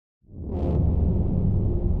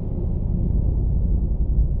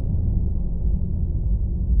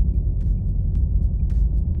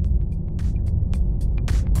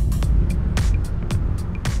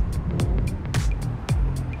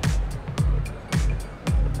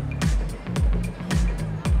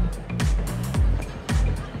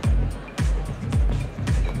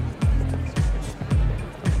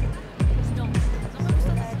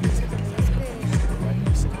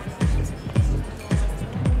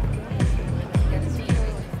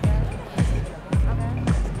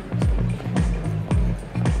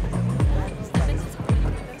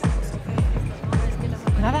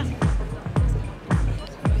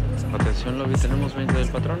Javi, tenemos 20 del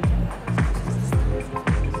patrón.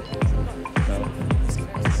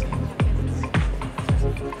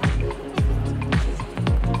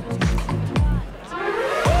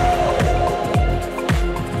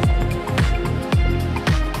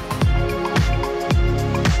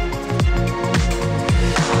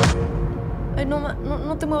 Ay,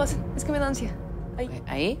 no te muevas. Es que me da ansia. Ay.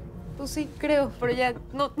 ¿Ahí? Pues sí, creo, pero ya,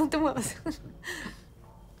 no te muevas.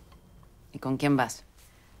 ¿Y con quién vas?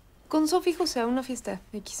 Con Sofi y José a una fiesta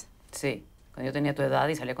X. Sí, cuando yo tenía tu edad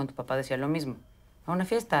y salía con tu papá decía lo mismo. A una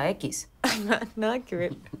fiesta X. Ay, nada que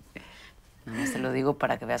ver. Nada más te lo digo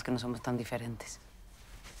para que veas que no somos tan diferentes.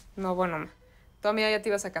 No, bueno, tu amiga ya te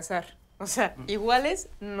ibas a casar. O sea, iguales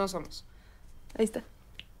no somos. Ahí está.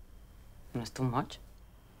 ¿No es too much?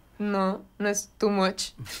 No es too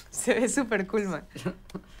much. Se ve súper cool, man.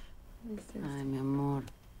 Ay, mi amor.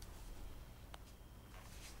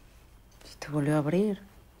 Se te volvió a abrir.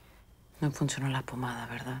 No funcionó la pomada,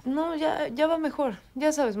 ¿verdad? No, ya va mejor.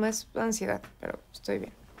 Ya sabes, más ansiedad, pero estoy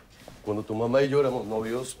bien. Cuando tu mamá y yo éramos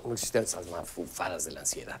novios, no existían esas mafufadas de la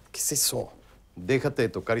ansiedad. ¿Qué es eso? Déjate de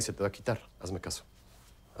tocar y se te va a quitar. Hazme caso.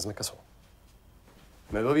 Hazme caso.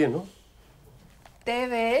 Me veo bien, ¿no? Te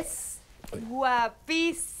ves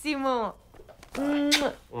guapísimo.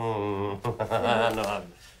 No,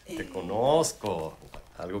 te conozco.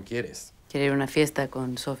 Algo quieres. Quiere ir a una fiesta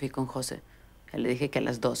con Sofi y con José. Ya le dije que a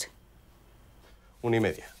las 12.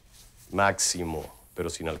 1:30. Máximo,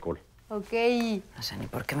 pero sin alcohol. Ok. No sé ni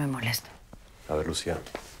por qué me molesta. A ver, Lucía.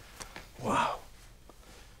 Wow.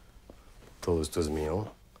 Todo esto es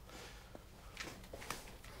mío.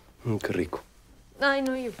 Qué rico. Ay,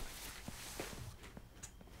 no, yo.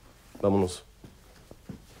 Vámonos.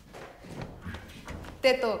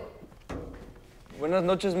 Teto. Buenas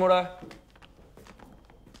noches, Mora.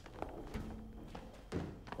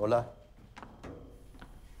 Hola.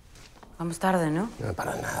 Vamos tarde, ¿no? No,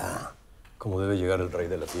 para nada. Como debe llegar el rey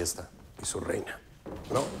de la fiesta y su reina,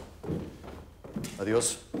 ¿no?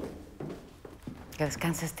 Adiós. Que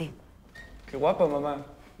descanses, ti. Qué guapa, mamá.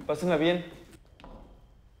 Pásenla bien.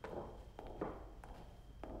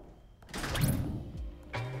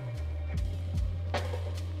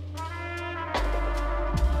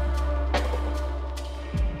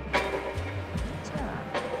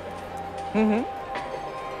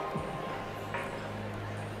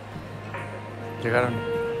 Llegaron.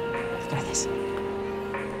 Gracias.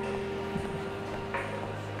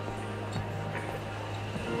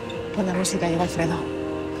 Pon la música, llega Alfredo.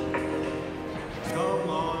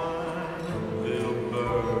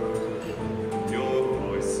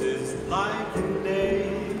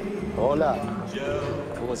 Hola.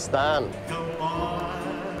 ¿Cómo están?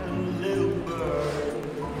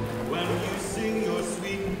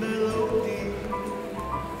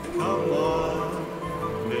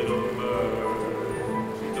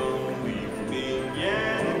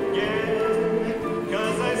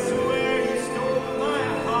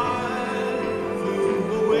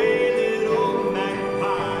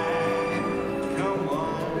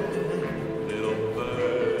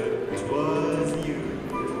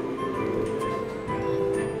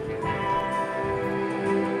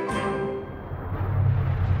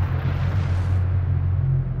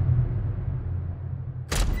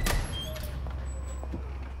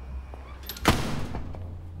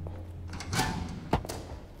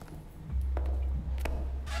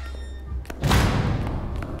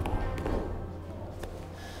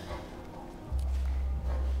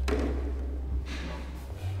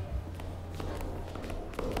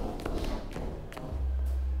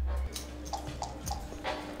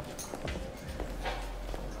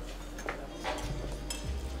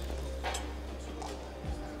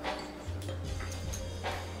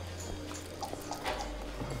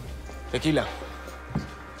 Tequila.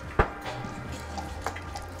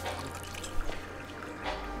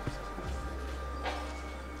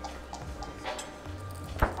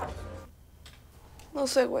 No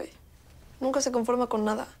sé, güey. Nunca se conforma con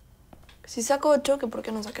nada. Si saco 8, que por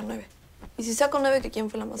qué no saqué 9. Y si saco 9, que quién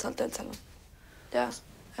fue la más alta del salón. Ya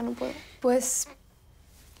no puedo. Pues,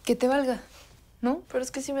 que te valga, ¿no? Pero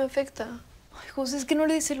es que sí me afecta. Ay, José, es que no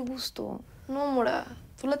le des el gusto. No, Mora,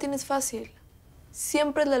 tú la tienes fácil.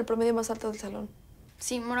 Siempre es la del promedio más alto del salón.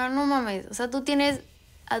 Sí, Mora, no mames. O sea, tú tienes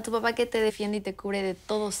a tu papá que te defiende y te cubre de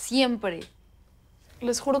todo siempre.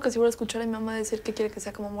 Les juro que si voy a escuchar a mi mamá decir que quiere que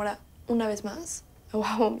sea como Mora una vez más, me voy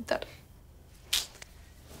a vomitar.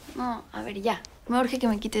 No, a ver, ya. Me urge que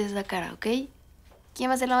me quites esa cara, ¿ok? ¿Quién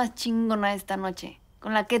va a ser la más chingona de esta noche?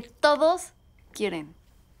 Con la que todos quieren.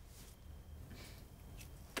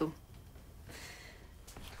 Tú.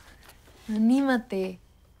 Anímate.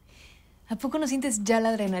 ¿A poco no sientes ya la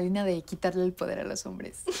adrenalina de quitarle el poder a los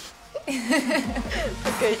hombres?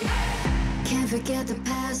 Ok. Can't forget the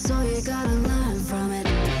past, so you gotta learn from it.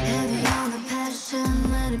 Heavy on the passion,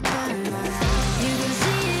 let it burn. You can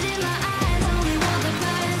see it in my eyes, only want the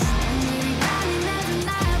best. And maybe running every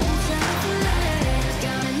night won't separate.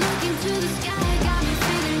 Got me looking to the sky, got me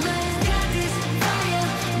feeling blessed. Got this fire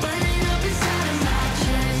burning up inside of my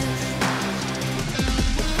chest.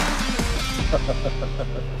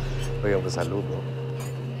 Oigan, pues salud, ¿no?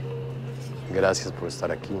 Gracias por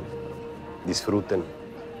estar aquí. Disfruten.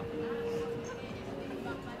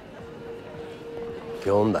 ¿Qué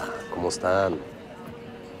onda? ¿Cómo están?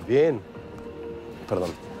 Bien.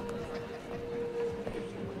 Perdón.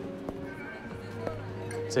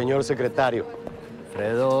 Señor secretario.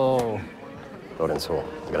 Alfredo. Lorenzo,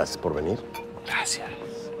 gracias por venir. Gracias.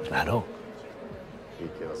 Claro. ¿Y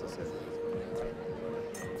qué vas a hacer?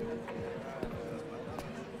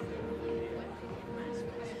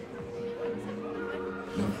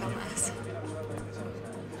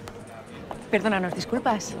 Perdónanos,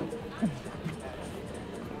 disculpas.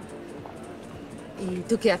 ¿Y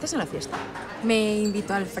tú qué haces en la fiesta? Me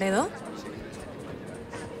invitó Alfredo.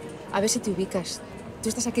 A ver si te ubicas. Tú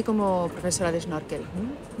estás aquí como profesora de snorkel.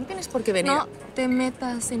 No tienes por qué venir. No te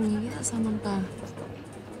metas en mi vida, Samantha.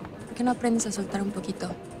 ¿Por qué no aprendes a soltar un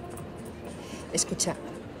poquito? Escucha,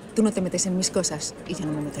 tú no te metes en mis cosas y yo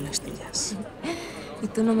no me meto en las tuyas. Y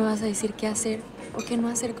tú no me vas a decir qué hacer o qué no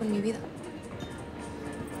hacer con mi vida.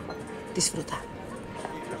 Disfruta.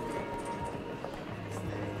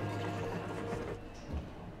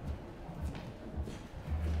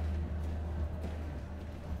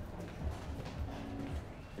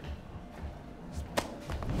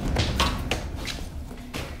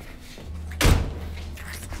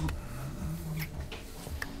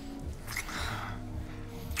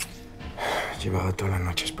 Llevaba toda la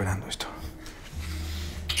noche esperando esto.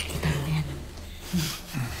 También.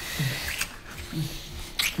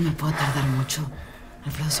 No me puedo tardar mucho.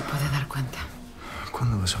 Alfredo se puede dar cuenta.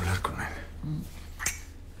 ¿Cuándo vas a hablar con él?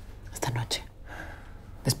 Esta noche.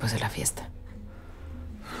 Después de la fiesta.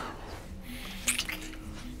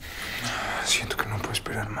 Siento que no puedo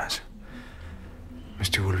esperar más. Me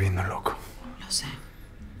estoy volviendo loco. Lo sé.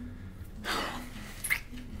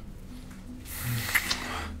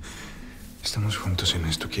 Estamos juntos en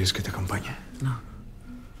esto. ¿Quieres que te acompañe? No.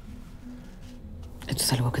 Esto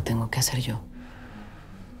es algo que tengo que hacer yo.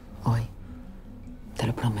 Hoy. Te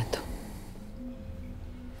lo prometo.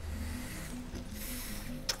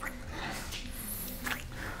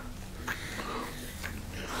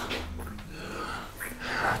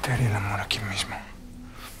 Te haré el amor aquí mismo.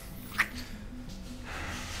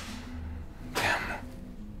 Te amo.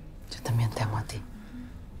 Yo también te amo a ti.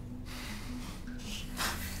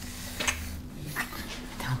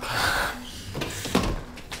 Tengo que ir.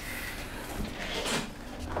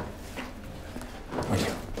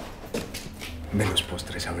 Oye, ve los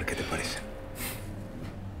postres a ver qué te parece.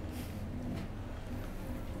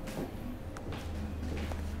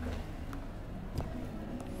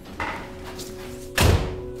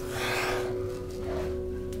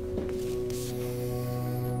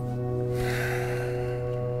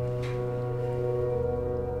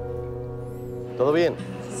 ¿Todo bien?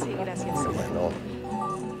 Sí, gracias. Bueno.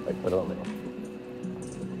 Ay, perdón.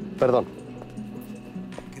 Perdón.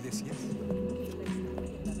 ¿Qué decías?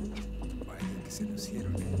 Vaya, que se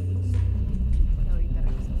lucieron.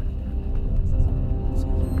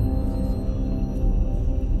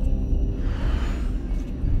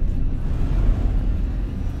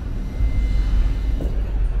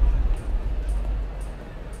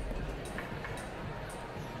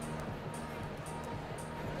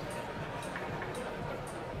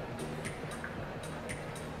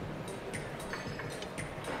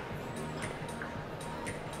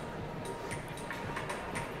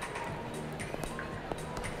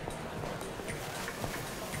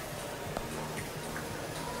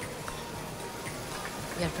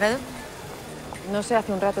 ¿Y Alfredo? No sé,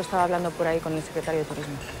 hace un rato estaba hablando por ahí con el secretario de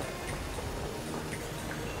Turismo.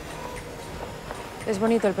 Es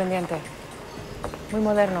bonito el pendiente. Muy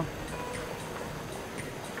moderno.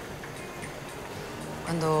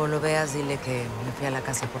 Cuando lo veas, dile que me fui a la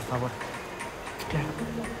casa, por favor. Claro.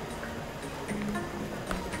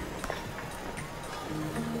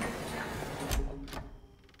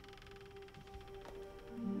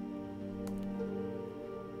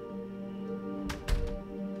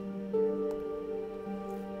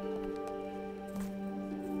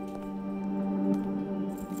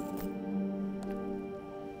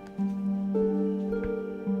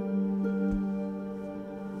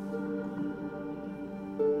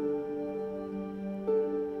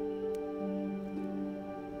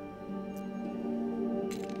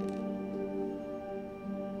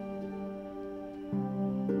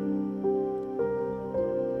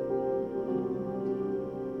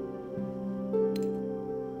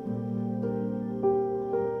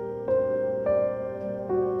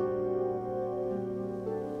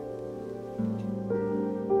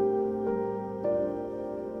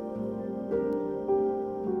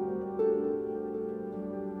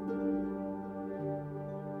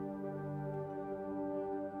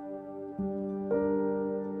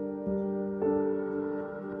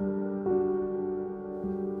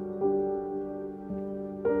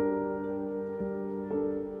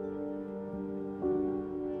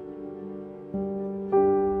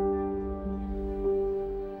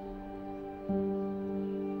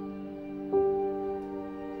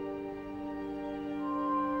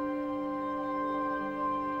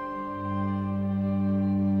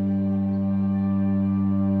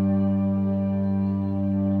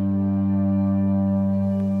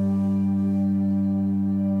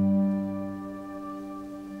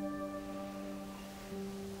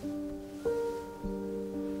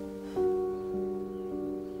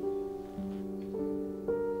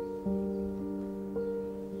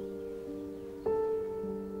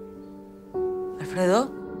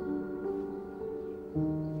 ¿Alfredo?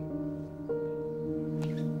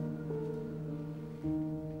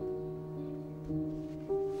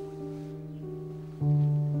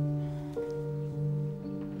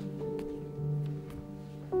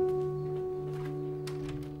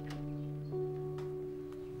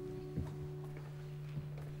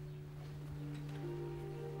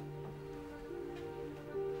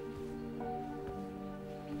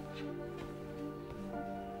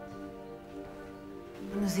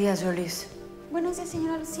 Buenos días, Jolis. Buenos días,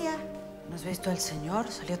 señora Lucía. ¿No has visto al señor?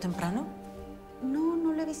 ¿Salió temprano? No,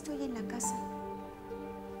 no lo he visto hoy en la casa.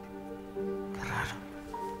 Qué raro.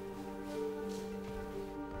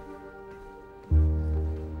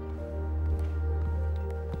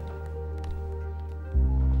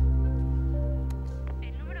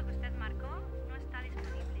 El número que usted marcó no está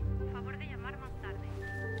disponible. Por favor de llamar más tarde.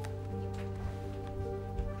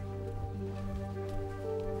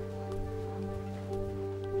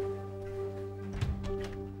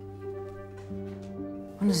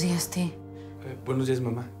 Buenos días, Ti. Buenos días,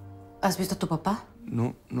 mamá. ¿Has visto a tu papá?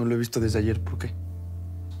 No lo he visto desde ayer. ¿Por qué?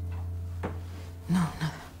 No,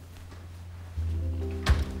 nada.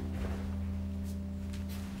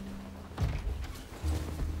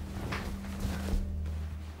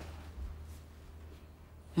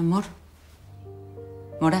 Mi amor.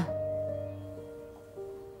 Mora.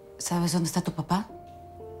 ¿Sabes dónde está tu papá?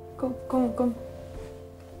 ¿Cómo?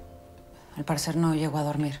 Al parecer no llegó a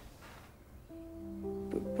dormir.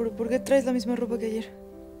 ¿Por qué traes la misma ropa que ayer?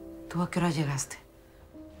 ¿Tú a qué hora llegaste?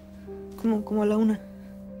 Como a la 1.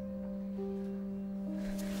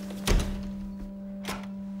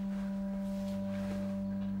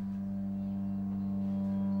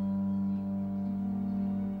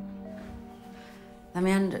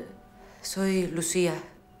 Damián, soy Lucía.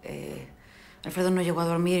 Alfredo no llegó a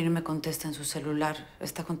dormir y no me contesta en su celular.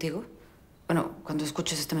 ¿Está contigo? Bueno, cuando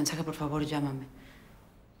escuches este mensaje, por favor, llámame.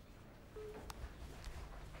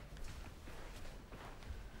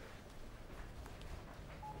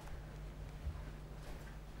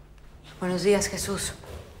 Buenos días, Jesús.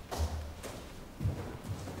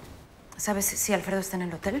 ¿Sabes si Alfredo está en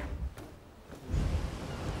el hotel?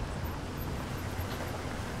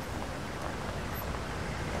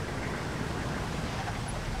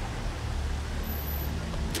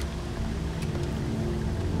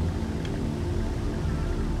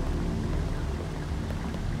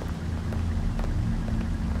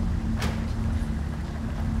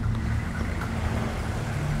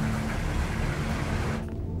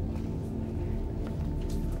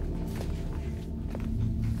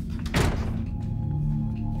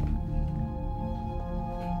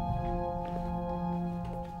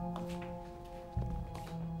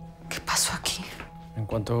 En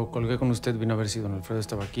cuanto colgué con usted, vino a ver si don Alfredo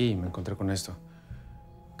estaba aquí y me encontré con esto.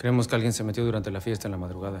 Creemos que alguien se metió durante la fiesta en la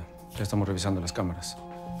madrugada. Ya estamos revisando las cámaras.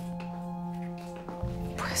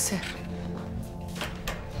 Puede ser.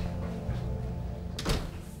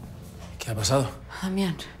 ¿Qué ha pasado?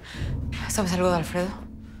 Damián, ¿sabes algo de Alfredo?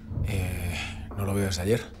 No lo veo desde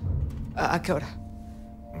ayer. ¿A qué hora?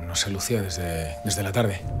 No sé, Lucía, desde la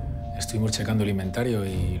tarde. Estuvimos checando el inventario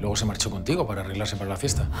y luego se marchó contigo para arreglarse para la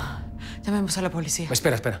fiesta. Llamemos a la policía.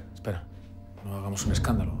 Espera. No hagamos un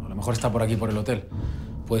escándalo. A lo mejor está por aquí, por el hotel.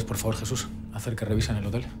 ¿Puedes, por favor, Jesús, hacer que revisen el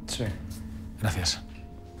hotel? Sí. Gracias.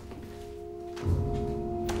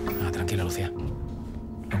 Tranquila, Lucía.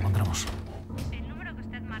 Lo encontramos. El número que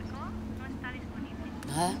usted marcó no está disponible.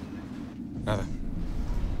 ¿Nada? Nada.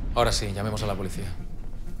 Ahora sí, llamemos a la policía.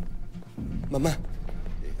 Mamá,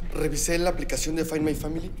 revisé la aplicación de Find My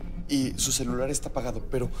Family y su celular está apagado,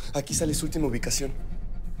 pero aquí sale su última ubicación.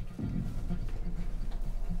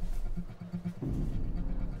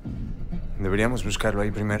 Deberíamos buscarlo ahí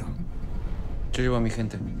primero. Yo llevo a mi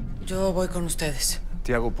gente. Yo voy con ustedes.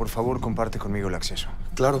 Tiago, por favor, comparte conmigo el acceso.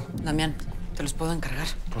 Claro. Damián, ¿te los puedo encargar?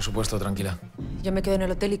 Por supuesto, tranquila. Yo me quedo en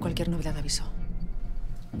el hotel y cualquier novedad aviso.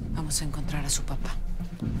 Vamos a encontrar a su papá.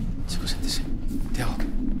 Chicos, siéntese. Tiago,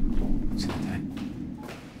 siéntate ahí.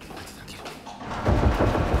 Quédate tranquilo.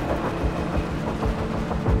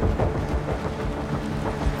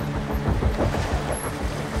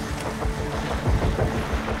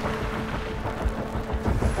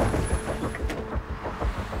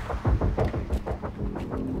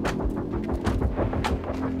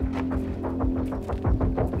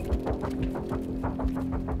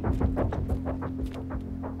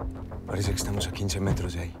 Parece que estamos a 15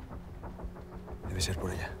 metros de ahí. Debe ser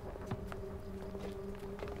por allá.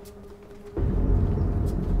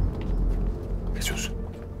 Jesús.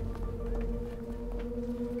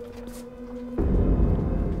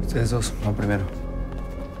 Ustedes dos van primero.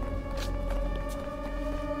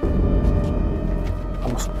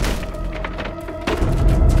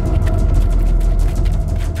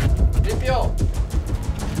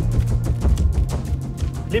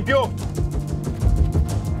 ¡Limpio!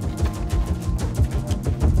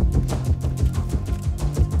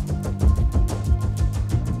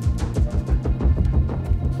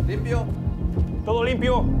 ¡Limpio! ¡Todo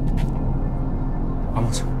limpio!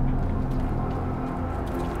 Vamos.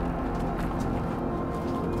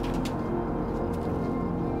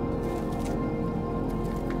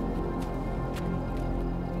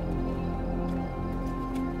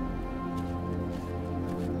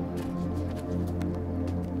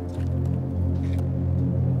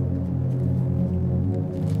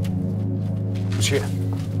 Lucía.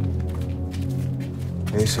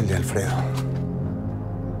 Es el de Alfredo.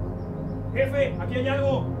 ¡Jefe! ¡Aquí hay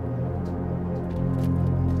algo!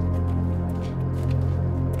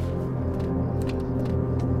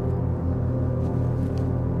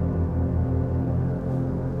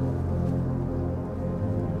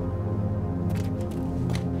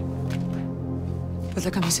 Es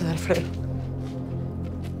la camisa de Alfredo.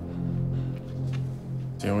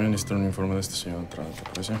 Sí, voy a necesitar un informe de este señor de entrada, ¿te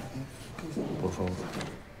parece? Por favor.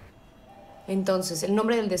 Entonces, el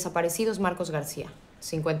nombre del desaparecido es Marcos García,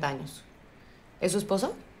 50 años. ¿Es su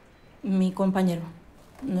esposo? Mi compañero.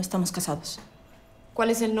 No estamos casados.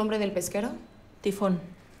 ¿Cuál es el nombre del pesquero? Tifón.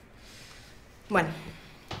 Bueno,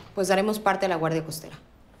 pues daremos parte a la Guardia Costera.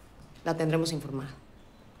 La tendremos informada.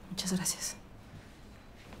 Muchas gracias.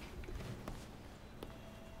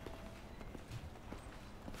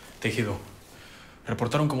 Tejido.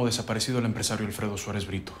 Reportaron como desaparecido el empresario Alfredo Suárez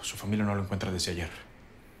Brito. Su familia no lo encuentra desde ayer.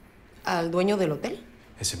 ¿Al dueño del hotel?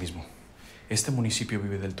 Ese mismo. Este municipio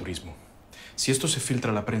vive del turismo. Si esto se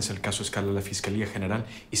filtra a la prensa, el caso escala a la Fiscalía General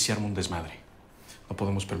y se arma un desmadre. No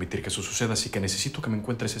podemos permitir que eso suceda, así que necesito que me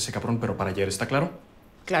encuentres ese cabrón, pero para ayer, ¿está claro?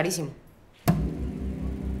 Clarísimo.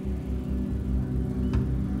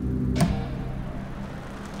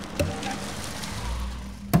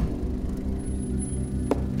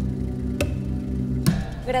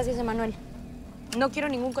 Gracias, Emanuel. No quiero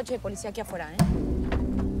ningún coche de policía aquí afuera, ¿eh?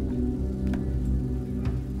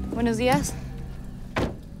 Buenos días.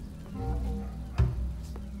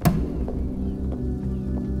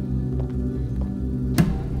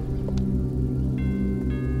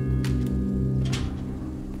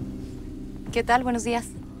 ¿Qué tal? Buenos días.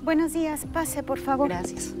 Buenos días. Pase, por favor.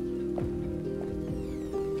 Gracias.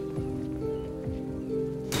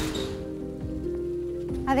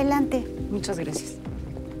 Adelante. Muchas gracias.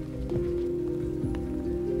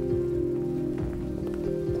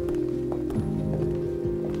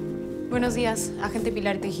 Buenos días, agente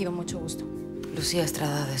Pilar Tejido, mucho gusto. Lucía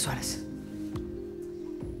Estrada de Suárez.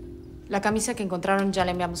 La camisa que encontraron ya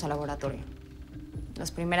la enviamos al laboratorio.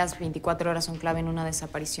 Las primeras 24 horas son clave en una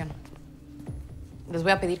desaparición. Les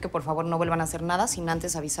voy a pedir que por favor no vuelvan a hacer nada sin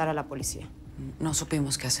antes avisar a la policía. No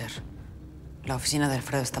supimos qué hacer. La oficina de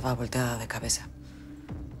Alfredo estaba volteada de cabeza.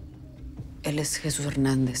 Él es Jesús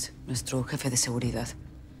Hernández, nuestro jefe de seguridad.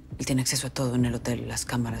 Él tiene acceso a todo en el hotel, las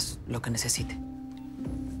cámaras, lo que necesite.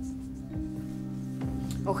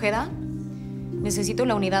 Ojeda, necesito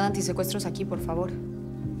la unidad antisecuestros aquí, por favor.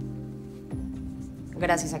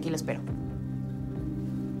 Gracias, aquí la espero.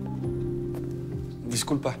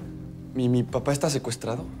 Disculpa, ¿mi papá está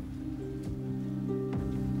secuestrado?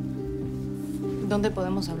 ¿Dónde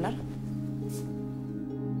podemos hablar?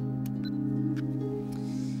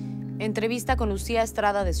 Entrevista con Lucía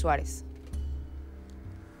Estrada de Suárez.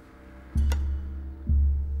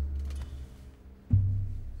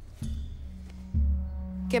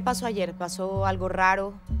 ¿Qué pasó ayer? ¿Pasó algo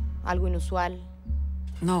raro? ¿Algo inusual?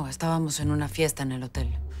 No, estábamos en una fiesta en el hotel.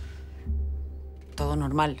 Todo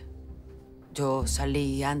normal. Yo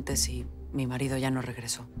salí antes y mi marido ya no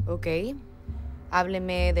regresó. Ok.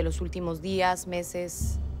 Hábleme de los últimos días,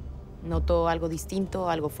 meses. ¿Notó algo distinto,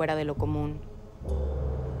 algo fuera de lo común?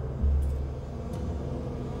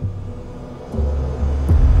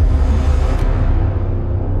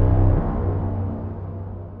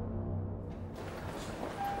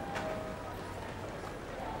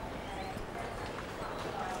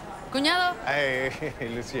 Cuñado. Ay,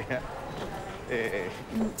 Lucía.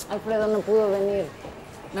 Alfredo no pudo venir.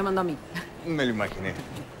 Me mandó a mí. Me lo imaginé.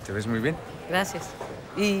 ¿Te ves muy bien? Gracias.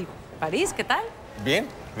 ¿Y París, qué tal? Bien,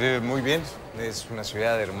 muy bien. Es una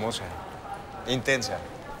ciudad hermosa, intensa.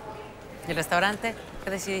 ¿Y el restaurante? ¿Qué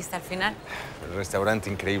decidiste al final? El restaurante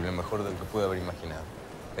increíble, mejor de lo que pude haber imaginado.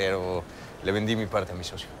 Pero le vendí mi parte a mi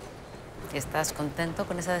socio. ¿Estás contento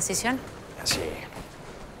con esa decisión? Sí,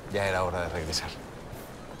 ya era hora de regresar.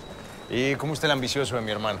 ¿Y cómo está el ambicioso de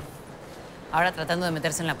mi hermano? Ahora tratando de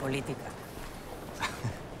meterse en la política.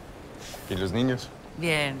 ¿Y los niños?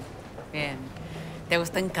 Bien, bien. Te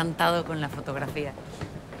gusta encantado con la fotografía.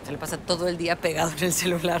 Se le pasa todo el día pegado en el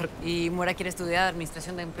celular. Y Mora quiere estudiar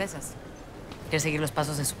administración de empresas. Quiere seguir los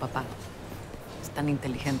pasos de su papá. Es tan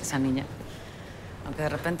inteligente esa niña. Aunque de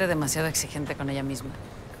repente demasiado exigente con ella misma.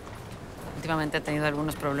 Últimamente ha tenido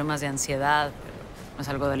algunos problemas de ansiedad, pero no es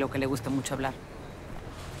algo de lo que le gusta mucho hablar.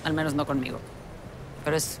 Al menos no conmigo.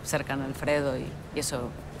 Pero es cercana a Alfredo y eso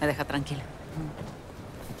me deja tranquila.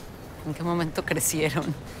 ¿En qué momento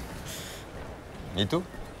crecieron? ¿Y tú?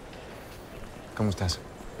 ¿Cómo estás?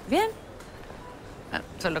 Bien.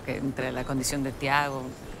 Solo que entre la condición de Tiago,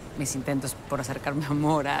 mis intentos por acercarme a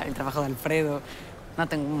Mora, el trabajo de Alfredo, no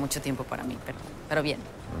tengo mucho tiempo para mí, pero bien.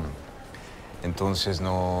 Entonces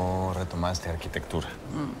no retomaste arquitectura.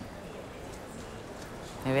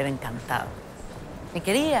 Me hubiera encantado. Me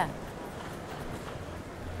quería.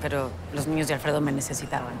 Pero los niños de Alfredo me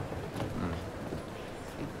necesitaban.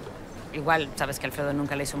 Igual, sabes que a Alfredo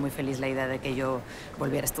nunca le hizo muy feliz la idea de que yo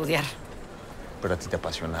volviera a estudiar. Pero a ti te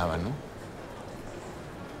apasionaba, ¿no?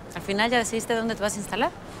 Al final, ¿ya decidiste dónde te vas a instalar?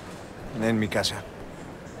 En mi casa.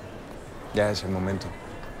 Ya es el momento.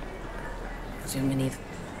 Pues bienvenido.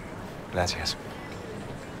 Gracias.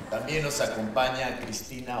 También nos acompaña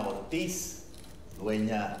Cristina Ortiz,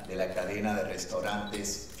 dueña de la cadena de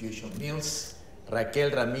restaurantes Fusion Meals.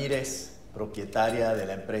 Raquel Ramírez, propietaria de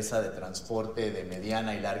la empresa de transporte de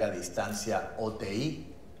mediana y larga distancia OTI.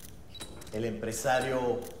 El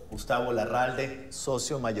empresario Gustavo Larralde,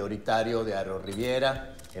 socio mayoritario de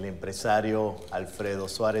Aeroriviera. El empresario Alfredo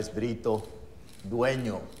Suárez Brito,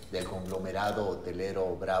 dueño del conglomerado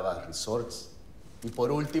hotelero Brava Resorts. Y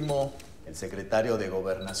por último, el secretario de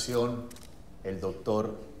Gobernación, el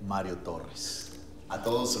doctor Mario Torres. A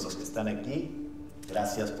todos los que están aquí,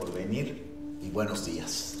 gracias por venir y buenos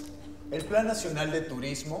días. El Plan Nacional de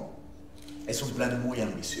Turismo es un plan muy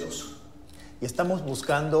ambicioso y estamos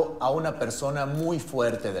buscando a una persona muy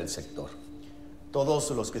fuerte del sector.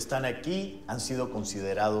 Todos los que están aquí han sido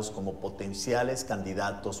considerados como potenciales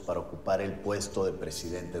candidatos para ocupar el puesto de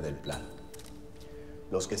presidente del plan.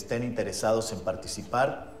 Los que estén interesados en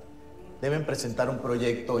participar deben presentar un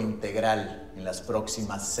proyecto integral en las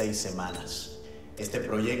próximas 6 semanas. Este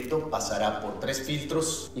proyecto pasará por 3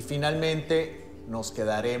 filtros y finalmente nos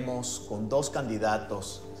quedaremos con 2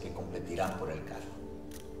 candidatos que competirán por el cargo.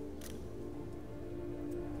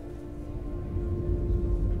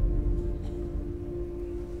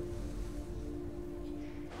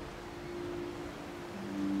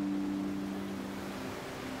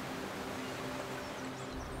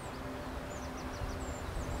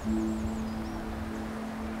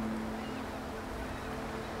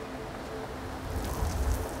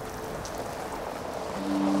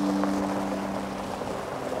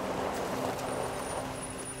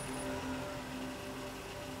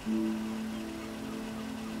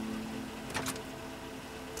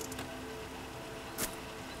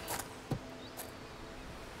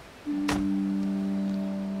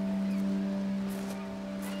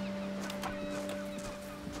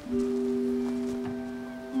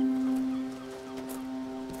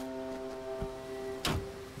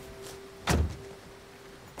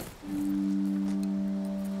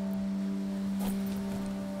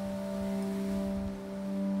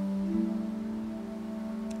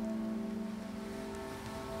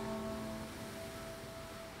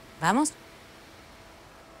 ¿Vamos?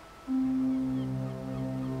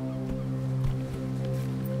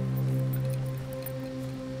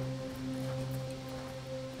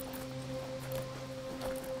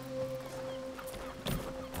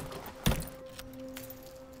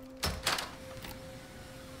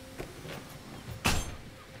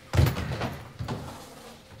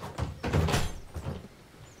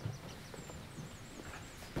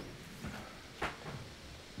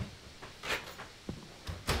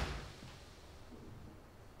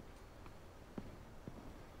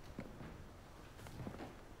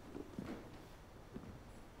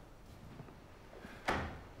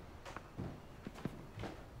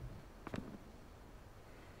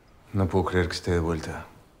 No puedo creer que esté de vuelta.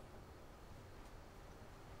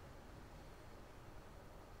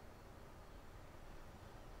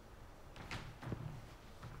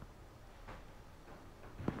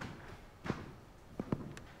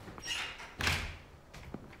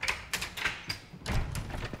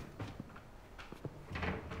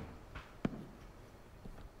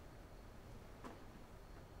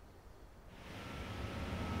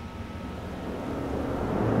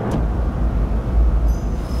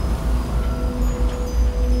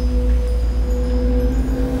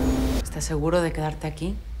 ¿Estás seguro de quedarte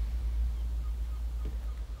aquí?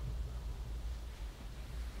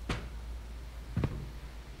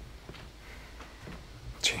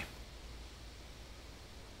 Sí.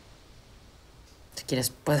 quieres,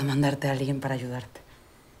 puedo mandarte a alguien para ayudarte.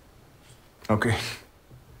 Ok.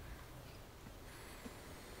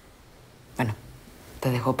 Bueno, te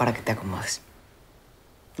dejo para que te acomodes.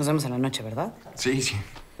 Nos vemos en la noche, ¿verdad? Sí, sí.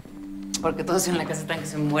 Porque todos en la casa están que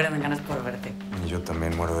se mueren de ganas por verte. Y yo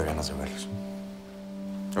también muero de ganas de verlos.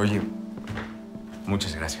 Oye,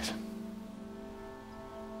 muchas gracias.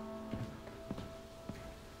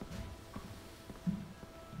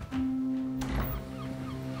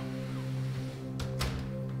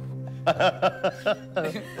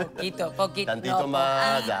 Poquito. Tantito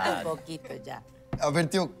más, dale. Un poquito ya. A ver,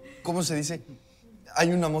 tío, ¿cómo se dice?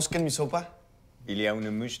 ¿Hay una mosca en mi sopa? Il y a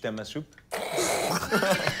une mouche dans ma soupe.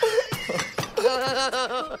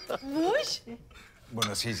 ¿Mush?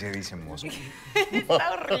 Bueno, sí se dice mosca.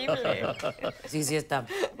 Está horrible. Sí, está.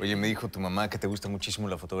 Oye, me dijo tu mamá que te gusta muchísimo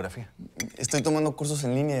la fotografía. Estoy tomando cursos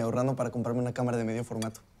en línea y ahorrando para comprarme una cámara de medio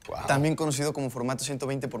formato. Wow. También conocido como formato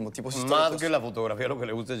 120 por motivos históricos. Más que la fotografía, lo que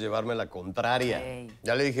le gusta es llevarme la contraria. Ey.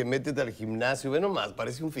 Ya le dije, métete al gimnasio. Ve nomás,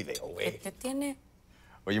 parece un fideo, güey. ¿Qué tiene?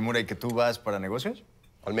 Oye, Mura, ¿y que tú vas para negocios?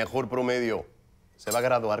 Al mejor promedio. Se va a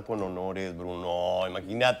graduar con honores, Bruno.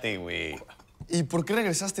 Imagínate, güey. ¿Y por qué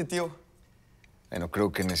regresaste, tío? Bueno,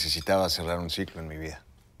 creo que necesitaba cerrar un ciclo en mi vida.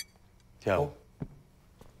 Tiago,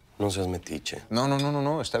 no seas metiche.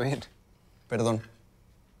 No, está bien. Perdón.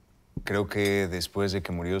 Creo que después de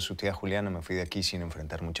que murió su tía Juliana me fui de aquí sin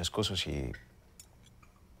enfrentar muchas cosas y...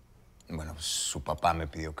 Bueno, pues, su papá me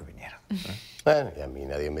pidió que viniera. Bueno, y a mí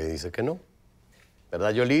nadie me dice que no.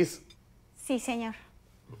 ¿Verdad, Yolis? Sí, señor.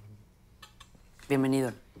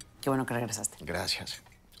 Bienvenido. Qué bueno que regresaste. Gracias.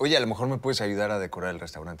 Oye, a lo mejor me puedes ayudar a decorar el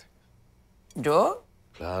restaurante. ¿Yo?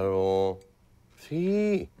 Claro.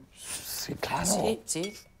 Sí. Sí, claro.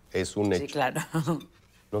 Sí. Es un hecho. Sí, claro.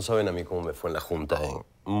 No saben a mí cómo me fue en la junta, ¿eh?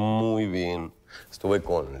 Muy bien. Estuve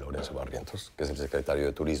con Lorenzo Barrientos, que es el secretario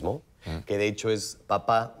de Turismo, que de hecho es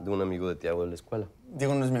papá de un amigo de Tiago de la escuela.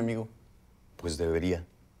 Diego no es mi amigo. Pues debería.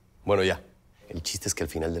 Bueno, ya. El chiste es que al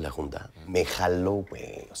final de la junta me jaló,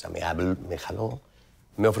 güey. O sea, me jaló.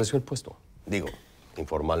 Me ofreció el puesto. Digo,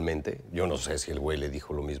 informalmente. Yo no sé si el güey le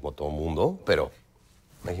dijo lo mismo a todo mundo, pero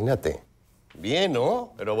imagínate. Bien,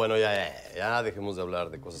 ¿no? Pero bueno, ya dejemos de hablar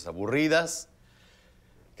de cosas aburridas.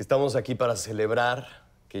 Que estamos aquí para celebrar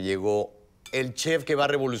que llegó el chef que va a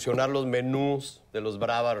revolucionar los menús de los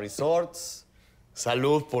Brava Resorts.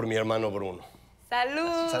 Salud por mi hermano Bruno.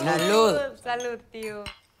 ¡Salud! ¡Salud! ¡Salud, tío!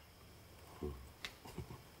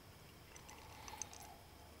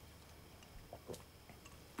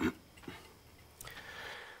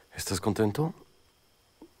 ¿Estás contento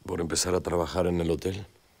por empezar a trabajar en el hotel?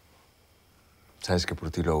 Sabes que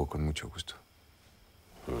por ti lo hago con mucho gusto.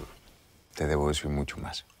 Te debo eso y mucho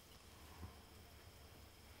más.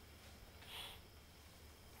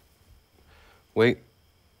 Güey,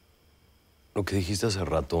 lo que dijiste hace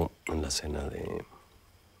rato en la cena de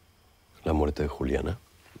la muerte de Juliana,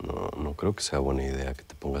 no creo que sea buena idea que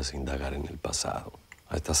te pongas a indagar en el pasado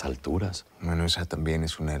a estas alturas. Bueno, esa también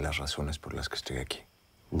es una de las razones por las que estoy aquí.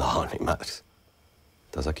 No, ni madres.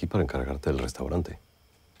 Estás aquí para encargarte del restaurante.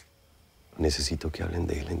 Necesito que hablen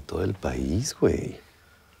de él en todo el país, güey.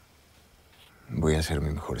 Voy a hacer mi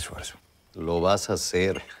mejor esfuerzo. Lo vas a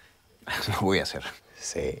hacer. Lo voy a hacer.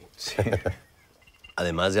 Sí.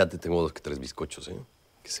 Además, ya te tengo 2 que 3 bizcochos, ¿eh?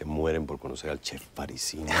 Que se mueren por conocer al chef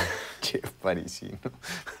parisino. Chef parisino.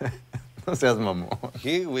 No seas mamón.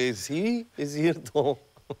 ¿Qué, güey? Sí, es cierto.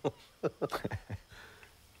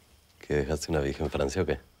 ¿Que dejaste una vieja en Francia o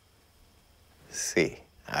qué? Sí,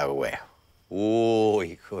 a huevo.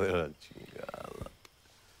 Uy, hijo de la chingada.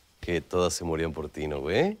 Que todas se morían por ti, ¿no,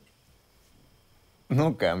 güey?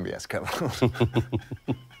 No cambias, cabrón.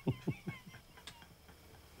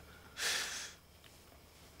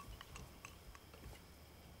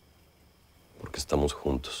 Porque estamos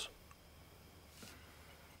juntos.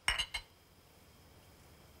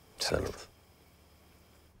 Salud.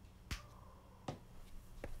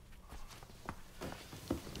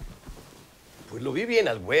 Pues lo vi bien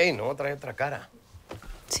al güey, ¿no? Trae otra cara.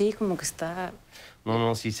 Sí, como que está...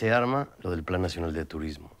 No, sí se arma lo del Plan Nacional de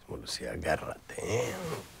Turismo. Lucía, agárrate, ¿eh?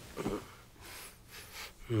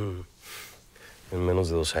 En menos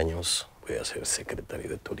de 2 años voy a ser secretario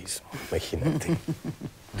de Turismo. Imagínate.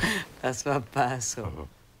 Paso a paso.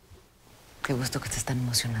 Qué gusto que estés tan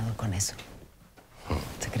emocionado con eso.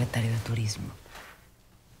 Secretario de Turismo.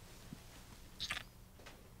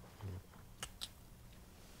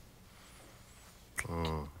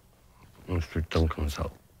 No estoy tan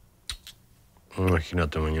cansado.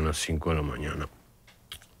 Imagínate mañana a 5 de la mañana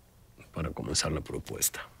para comenzar la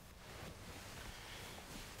propuesta.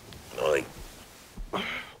 Ay.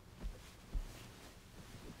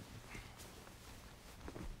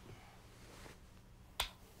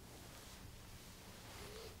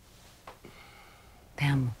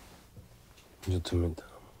 Yo también.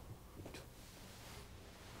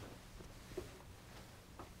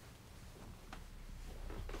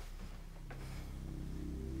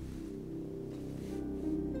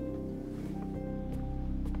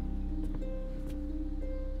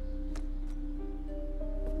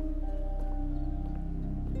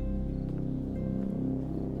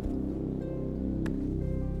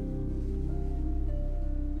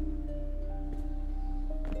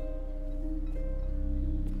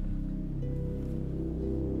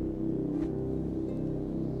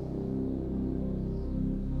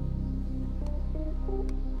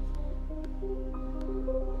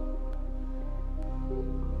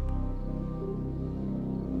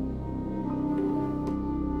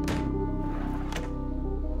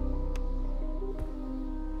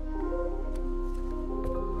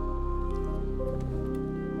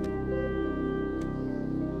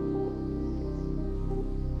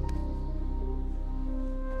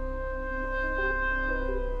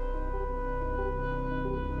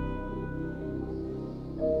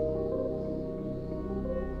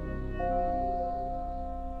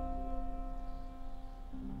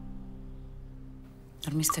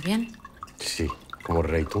 ¿Dormiste bien? Sí, como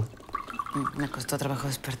rey tú. Me costó trabajo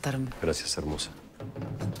despertarme. Gracias, hermosa.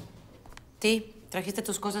 Ti, ¿trajiste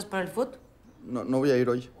tus cosas para el food? No voy a ir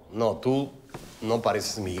hoy. No, tú no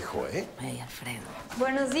pareces mi hijo, ¿eh? Ay, Alfredo.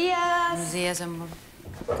 Buenos días. Buenos días, amor.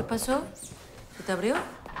 ¿Qué pasó? ¿Se te abrió?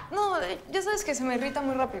 No, ya sabes que se me irrita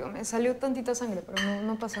muy rápido. Me salió tantita sangre, pero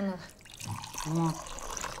no pasa nada. Amor,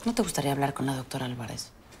 ¿no te gustaría hablar con la doctora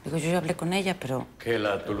Álvarez? Digo, yo ya hablé con ella, pero... ¿Qué,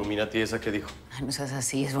 la Tuluminati esa que dijo? Ay, no seas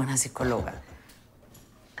así, es buena psicóloga.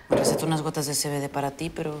 Me recetó unas gotas de CBD para ti,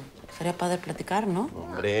 pero sería padre platicar, ¿no?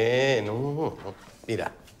 Hombre, no.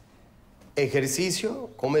 Mira, ejercicio,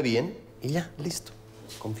 come bien y ya, listo.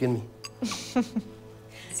 Confía en mí.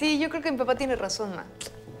 Sí, yo creo que mi papá tiene razón, ma.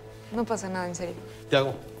 No pasa nada, en serio.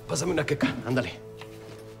 Tiago, pásame una queca, ándale.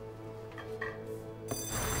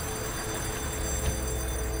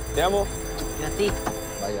 Te amo. Yo a ti.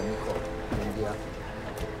 Vaya, mijo. Buen día.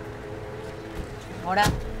 Ahora.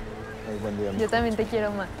 Ay, buen día, mijo. Yo también te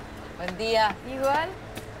quiero, ma. Buen día. Igual.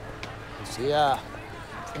 Lucía.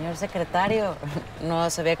 Señor secretario, no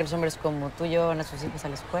sabía que los hombres como tú llevan a sus hijos a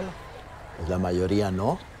la escuela. Pues la mayoría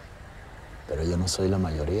no, pero yo no soy la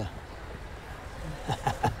mayoría.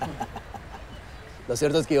 Lo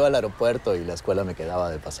cierto es que iba al aeropuerto y la escuela me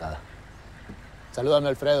quedaba de pasada. Salúdame,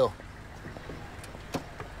 Alfredo.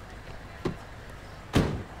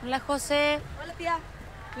 Hola, José. Hola, tía.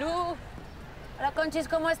 Lu. Hola, Conchis,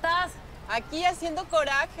 ¿cómo estás? Aquí haciendo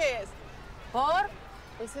corajes. ¿Por?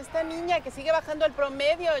 Pues esta niña que sigue bajando el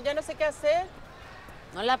promedio, ya no sé qué hacer.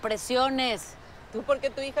 No la presiones. Tú porque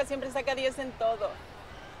tu hija siempre saca 10 en todo.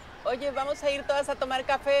 Oye, vamos a ir todas a tomar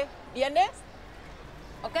café. ¿Vienes?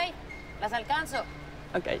 Ok, las alcanzo.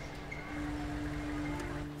 Ok.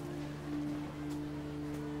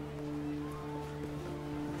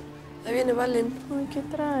 Ahí viene Valen. Ay, ¿qué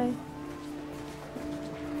trae?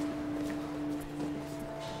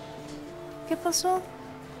 ¿Qué pasó?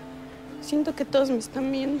 Siento que todos me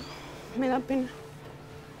están viendo. Me da pena.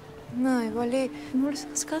 Ay, vale, no les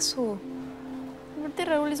hagas caso. Aparte,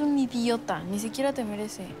 Raúl es un idiota. Ni siquiera te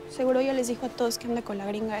merece. Seguro ya les dijo a todos que anda con la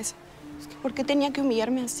gringa esa. Es que ¿por qué tenía que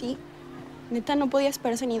humillarme así? Neta, no podía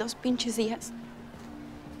esperarse ni 2 pinches días.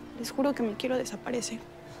 Les juro que me quiero desaparecer.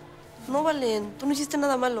 No, Valen, tú no hiciste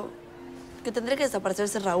nada malo. Que tendría que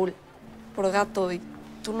desaparecerse Raúl. Por gato, y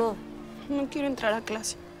tú no. No quiero entrar a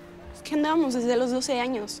clase. Es que andábamos desde los 12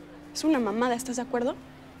 años. Es una mamada, ¿estás de acuerdo?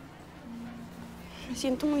 Me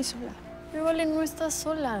siento muy sola. Pero Vale, no estás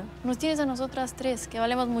sola. Nos tienes a nosotras 3, que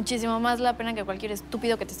valemos muchísimo más la pena que cualquier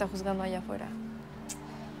estúpido que te está juzgando allá afuera.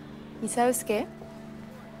 ¿Y sabes qué?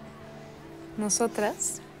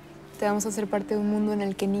 Nosotras te vamos a hacer parte de un mundo en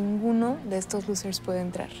el que ninguno de estos losers puede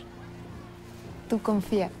entrar. Tú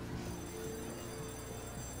confía.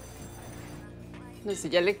 No sé,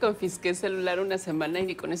 ya le confisqué el celular una semana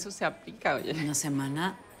y con eso se aplica, oye. ¿Una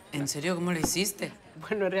semana? ¿En serio? ¿Cómo lo hiciste?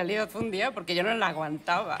 Bueno, en realidad fue un día porque yo no la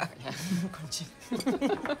aguantaba.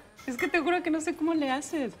 Es que te juro que no sé cómo le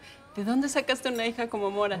haces. ¿De dónde sacaste una hija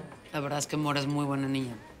como Mora? La verdad es que Mora es muy buena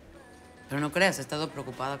niña. Pero no creas, he estado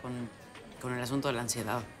preocupada con el asunto de la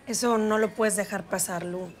ansiedad. Eso no lo puedes dejar pasar,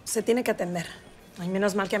 Lu. Se tiene que atender. Ay,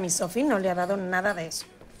 menos mal que a mi Sofi no le ha dado nada de eso.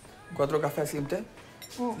 4 cafés y un té.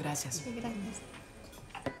 Gracias. Sí, gracias.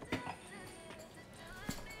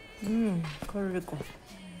 Qué rico.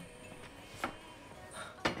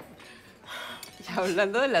 Y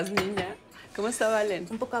hablando de las niñas, ¿cómo está Valen?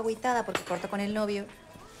 Un poco agüitada porque cortó con el novio,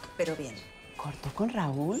 pero bien. ¿Cortó con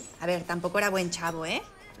Raúl? A ver, tampoco era buen chavo, ¿eh?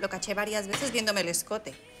 Lo caché varias veces viéndome el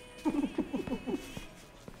escote.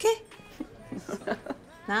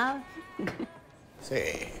 Nada. Sí,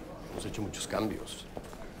 hemos hecho muchos cambios.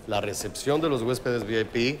 La recepción de los huéspedes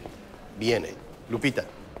VIP viene. Lupita.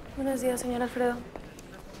 Buenos días, señor Alfredo.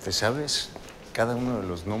 ¿Te sabes cada uno de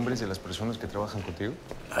los nombres de las personas que trabajan contigo?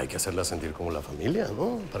 Hay que hacerla sentir como la familia,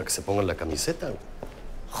 ¿no? Para que se pongan la camiseta.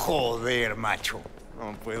 Joder, macho.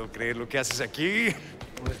 No puedo creer lo que haces aquí.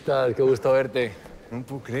 ¿Cómo estás? Qué gusto verte. No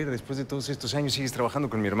puedo creer, después de todos estos años sigues trabajando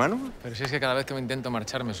con mi hermano. Pero si es que cada vez que me intento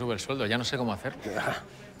marchar me sube el sueldo, ya no sé cómo hacer.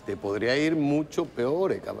 Te podría ir mucho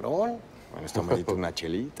peor, cabrón. Bueno, está malito una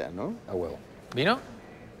chelita, ¿no? A huevo. ¿Vino?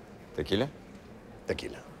 ¿Tequila?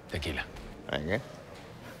 Tequila. Tequila. Venga.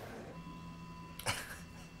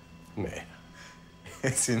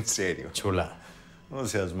 Es en serio. Chula. No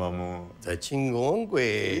seas mamón. Está chingón,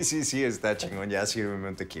 güey. Sí, está chingón. Ya sírveme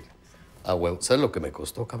un tequila. Ah, huevo. ¿Sabes lo que me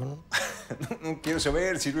costó, cabrón? No quiero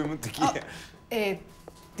saber. Sírveme un tequila.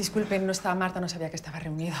 Disculpen, no estaba Marta, no sabía que estaba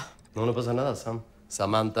reunido. No pasa nada, Sam.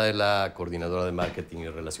 Samantha es la coordinadora de marketing y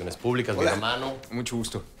relaciones públicas, Hola. mi hermano. Mucho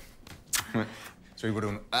gusto. Soy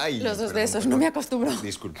Bruno. Ay, Los dos perdón, de esos, perdón. no me acostumbro.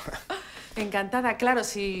 Disculpa. Encantada, claro,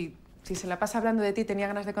 si se la pasa hablando de ti, tenía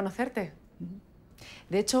ganas de conocerte.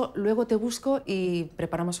 De hecho, luego te busco y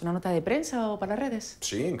preparamos una nota de prensa o para redes.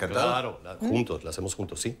 Sí, encantado. Claro, juntos, la hacemos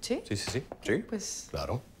juntos, sí. ¿Sí? Sí. Pues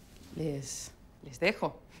Claro. les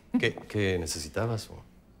dejo. ¿Qué necesitabas?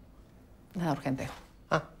 Nada urgente.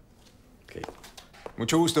 Ok.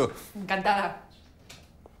 Mucho gusto. Encantada.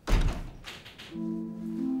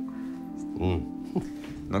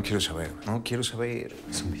 No quiero saber. No quiero saber.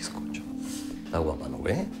 Es un bizcocho. Está guapa, ¿no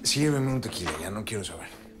ve? Sírveme un tequila, ya no quiero saber.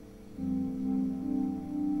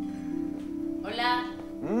 Hola.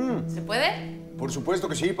 ¿Se puede? Por supuesto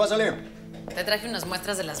que sí, pásale. Te traje unas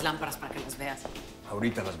muestras de las lámparas para que las veas.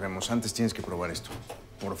 Ahorita las vemos. Antes tienes que probar esto.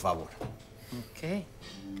 Por favor. Ok.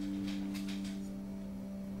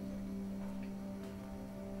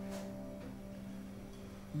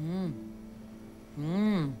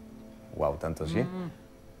 Wow, ¿tanto así?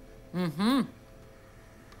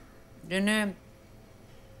 ¿Tiene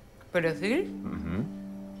perejil?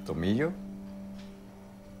 ¿Tomillo?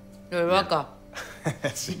 De vaca.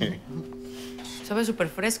 Sí. Sabe súper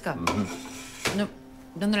fresca. No,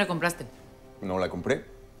 ¿dónde la compraste? No la compré,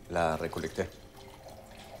 la recolecté.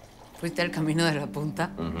 ¿Fuiste al Camino de la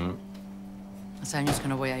Punta? Hace años que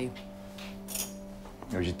no voy ahí.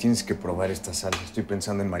 Oye, tienes que probar esta salsa. Estoy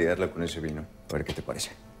pensando en maridarla con ese vino. A ver qué te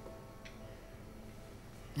parece.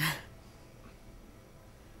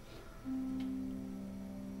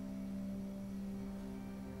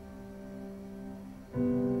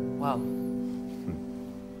 Wow.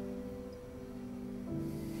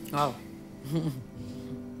 Wow.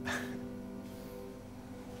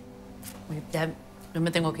 Oye, ya no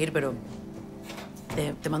me tengo que ir, pero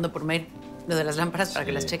te mando por mail lo de las lámparas para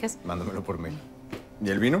que las cheques. Mándamelo por mail. ¿Y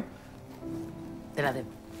el vino? Te la debo.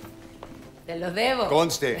 Te lo debo.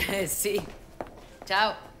 Conste. Sí.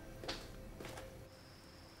 Chao.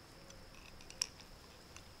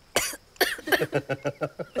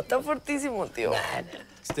 Está fortísimo, tío.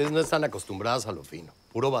 Ustedes no están acostumbrados a lo fino.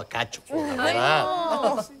 Puro bacacho. Ay,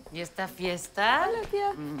 no. ¿Y esta fiesta? Hola,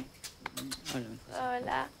 tía.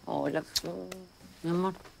 Hola. Hola. Hola. Mi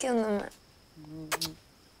amor. ¿Qué onda, mamá?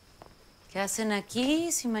 ¿Qué hacen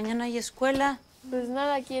aquí si mañana hay escuela? Pues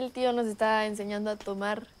nada, aquí el tío nos está enseñando a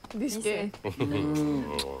tomar. Dice.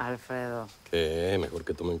 Alfredo. ¿Qué? Mejor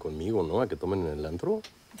que tomen conmigo, ¿no? A que tomen en el antro.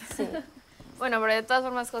 Sí. Bueno, pero de todas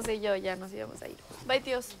formas, José y yo ya nos íbamos a ir. Bye,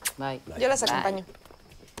 tíos. Bye. Yo las Bye. acompaño.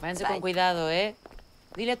 Váyanse Bye. con cuidado, ¿eh?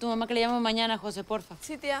 Dile a tu mamá que le llamo mañana, José, porfa.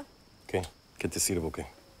 Sí, tía. ¿Qué? ¿Qué te sirvo, qué?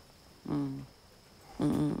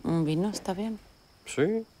 Un vino, está bien.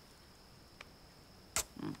 Sí.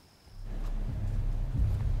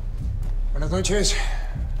 Buenas noches.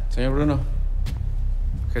 Señor Bruno.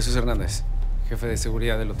 Jesús Hernández, jefe de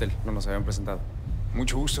seguridad del hotel. No nos habían presentado.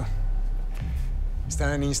 Mucho gusto.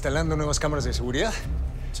 ¿Están instalando nuevas cámaras de seguridad?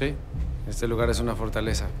 Sí. Este lugar es una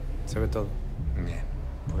fortaleza. Se ve todo. Bien.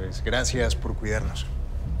 Pues gracias por cuidarnos.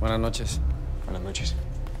 Buenas noches. Buenas noches.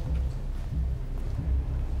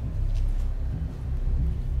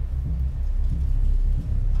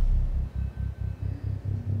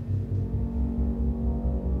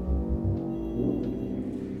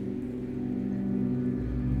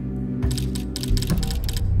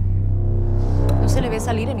 ¿No se le ve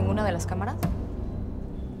salir en ninguna de las cámaras?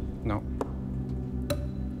 No.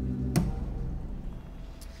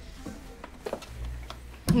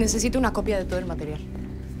 Necesito una copia de todo el material.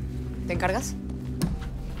 ¿Te encargas?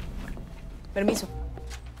 Permiso.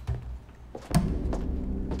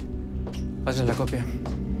 Pasen la copia.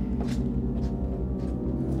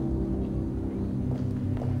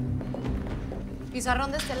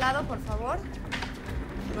 Pizarrón de este lado, por favor.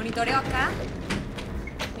 Monitoreo acá.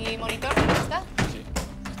 ¿Mi monitor está? Sí.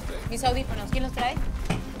 Mis audífonos, ¿quién los trae?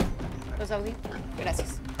 Los audífonos.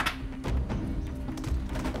 Gracias.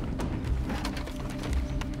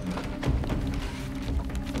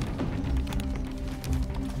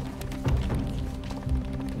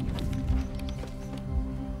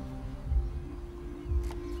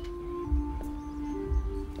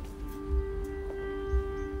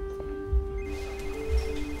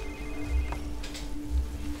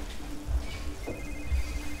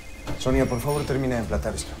 Sonia, por favor, termina de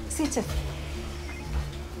emplatar esto. Sí, chef.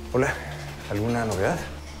 Hola, ¿alguna novedad?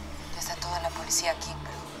 Ya está toda la policía aquí,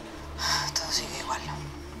 pero todo sigue igual.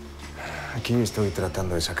 Aquí estoy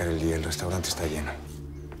tratando de sacar el día. El restaurante está lleno.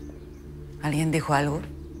 ¿Alguien dijo algo?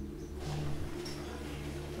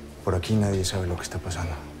 Por aquí nadie sabe lo que está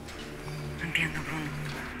pasando. No entiendo, Bruno.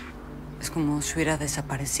 Es como si hubiera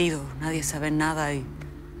desaparecido. Nadie sabe nada y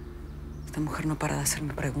esta mujer no para de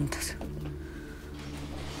hacerme preguntas.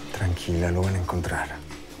 Tranquila, lo van a encontrar.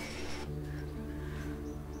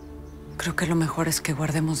 Creo que lo mejor es que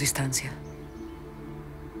guardemos distancia.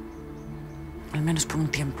 Al menos por un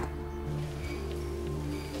tiempo.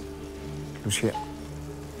 Lucía.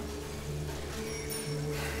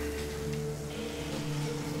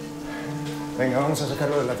 Venga, vamos a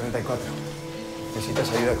sacarlo de la 34.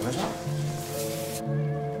 ¿Necesitas ayuda con eso?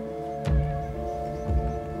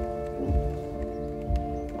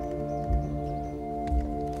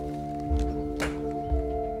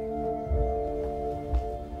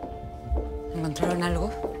 ¿Encontraron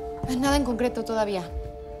algo? Nada en concreto todavía.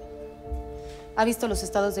 ¿Ha visto los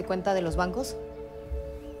estados de cuenta de los bancos?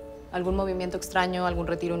 ¿Algún movimiento extraño, algún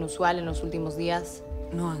retiro inusual en los últimos días?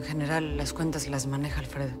 No, en general las cuentas las maneja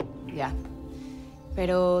Alfredo. Ya.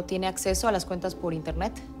 ¿Pero tiene acceso a las cuentas por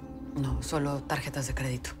internet? No, solo tarjetas de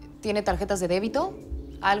crédito. ¿Tiene tarjetas de débito?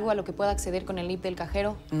 ¿Algo a lo que pueda acceder con el NIP del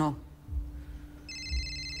cajero? No.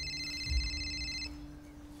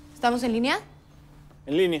 ¿Estamos en línea?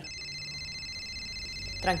 En línea.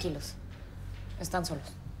 Tranquilos. Están solos.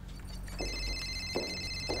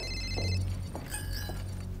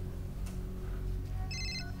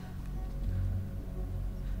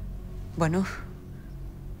 Bueno.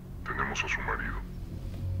 Tenemos a su marido.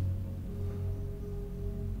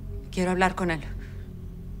 Quiero hablar con él.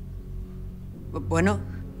 Bueno,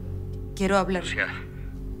 quiero hablar. Lucía.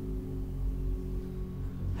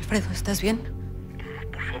 Alfredo, ¿estás bien?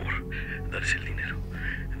 Por favor, dales el dinero.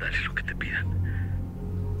 Dales lo que te pidan.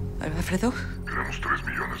 ¿Alfredo? Queremos 3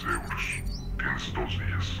 millones de euros. Tienes 2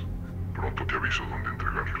 días. Pronto te aviso dónde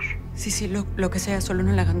entregarlos. Sí, lo que sea, solo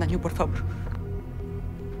no le hagan daño, por favor.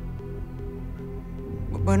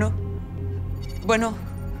 Bueno.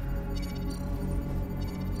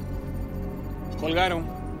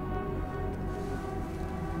 Colgaron.